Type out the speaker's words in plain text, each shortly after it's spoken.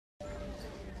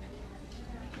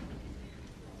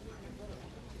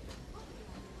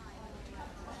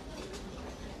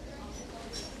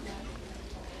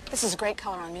This is a great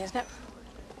color on me, isn't it?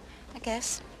 I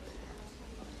guess.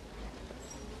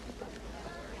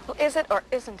 Well, is it or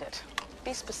isn't it?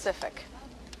 Be specific.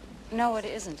 No, it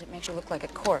isn't. It makes you look like a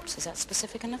corpse. Is that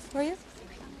specific enough for you?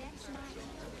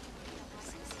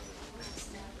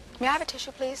 May I have a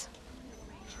tissue, please?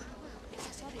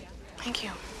 Thank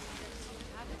you.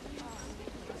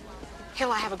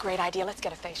 Hill, I have a great idea. Let's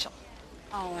get a facial.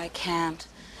 Oh, I can't.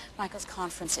 Michael's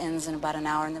conference ends in about an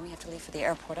hour, and then we have to leave for the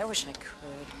airport. I wish I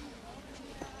could.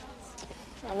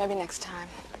 Well, maybe next time.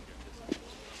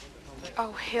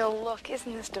 Oh, Hill, look,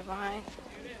 isn't this divine?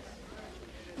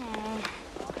 Oh,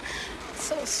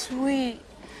 so sweet.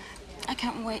 I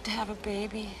can't wait to have a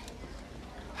baby.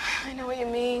 I know what you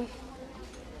mean.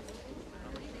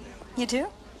 You do?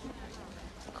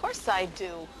 Of course I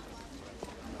do.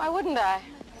 Why wouldn't I?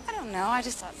 I don't know. I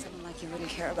just thought someone like you wouldn't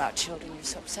care about children. You're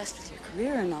so obsessed with your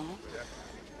career and all.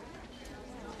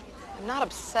 I'm not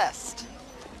obsessed.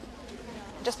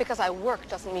 Just because I work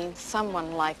doesn't mean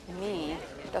someone like me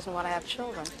doesn't want to have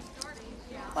children.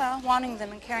 Well, wanting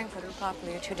them and caring for them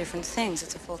properly are two different things.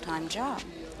 It's a full-time job.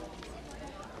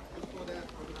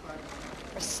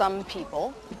 For some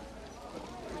people.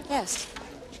 Yes.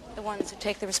 The ones who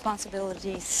take the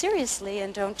responsibility seriously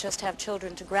and don't just have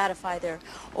children to gratify their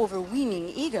overweening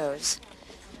egos.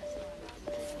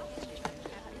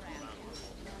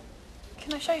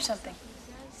 Can I show you something?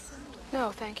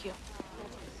 No, thank you.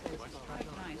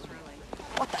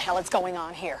 What the hell is going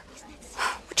on here?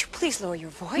 Would you please lower your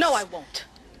voice? No, I won't.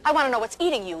 I want to know what's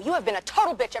eating you. You have been a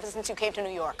total bitch ever since you came to New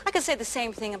York. I could say the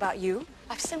same thing about you.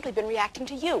 I've simply been reacting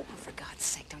to you. Oh, for God's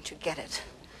sake, don't you get it?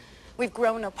 We've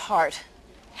grown apart.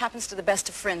 Happens to the best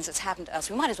of friends. It's happened to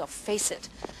us. We might as well face it.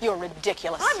 You're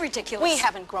ridiculous. I'm ridiculous. We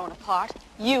haven't grown apart.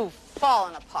 You've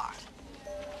fallen apart.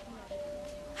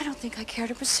 I don't think I care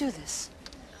to pursue this.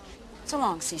 So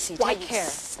long, Cece. Why, Take care. you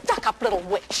stuck-up little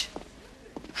witch.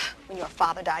 When your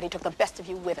father died, he took the best of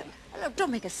you with him. Look,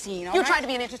 don't make a scene, all You right? tried to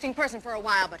be an interesting person for a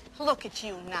while, but look at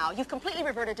you now. You've completely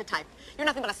reverted to type. You're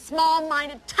nothing but a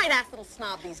small-minded, tight-ass little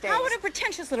snob these days. How would a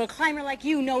pretentious little climber like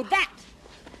you know that?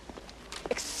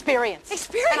 Experience.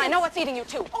 Experience? And I know what's eating you,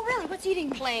 too. Oh, really? What's eating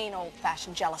me? Plain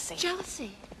old-fashioned jealousy.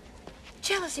 Jealousy.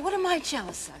 Jealousy? What am I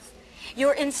jealous of?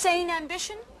 Your insane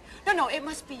ambition? No, it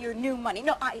must be your new money.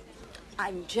 No,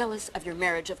 I'm jealous of your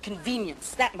marriage of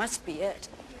convenience. That must be it.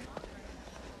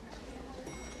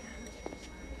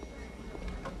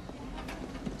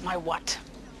 My what?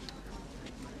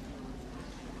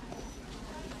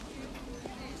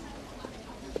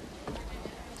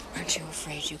 Aren't you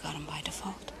afraid you got him by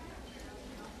default?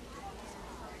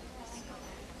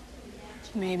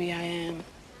 Maybe I am.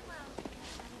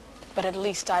 But at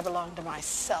least I belong to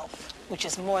myself, which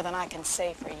is more than I can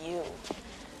say for you.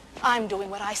 I'm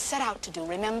doing what I set out to do,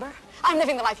 remember? I'm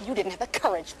living the life you didn't have the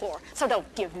courage for. So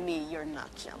don't give me you're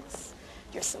not jealous.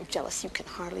 You're so jealous you can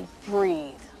hardly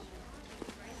breathe.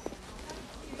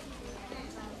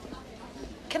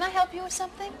 Can I help you with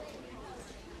something?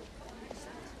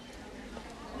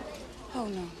 Oh,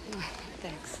 no,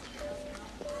 thanks.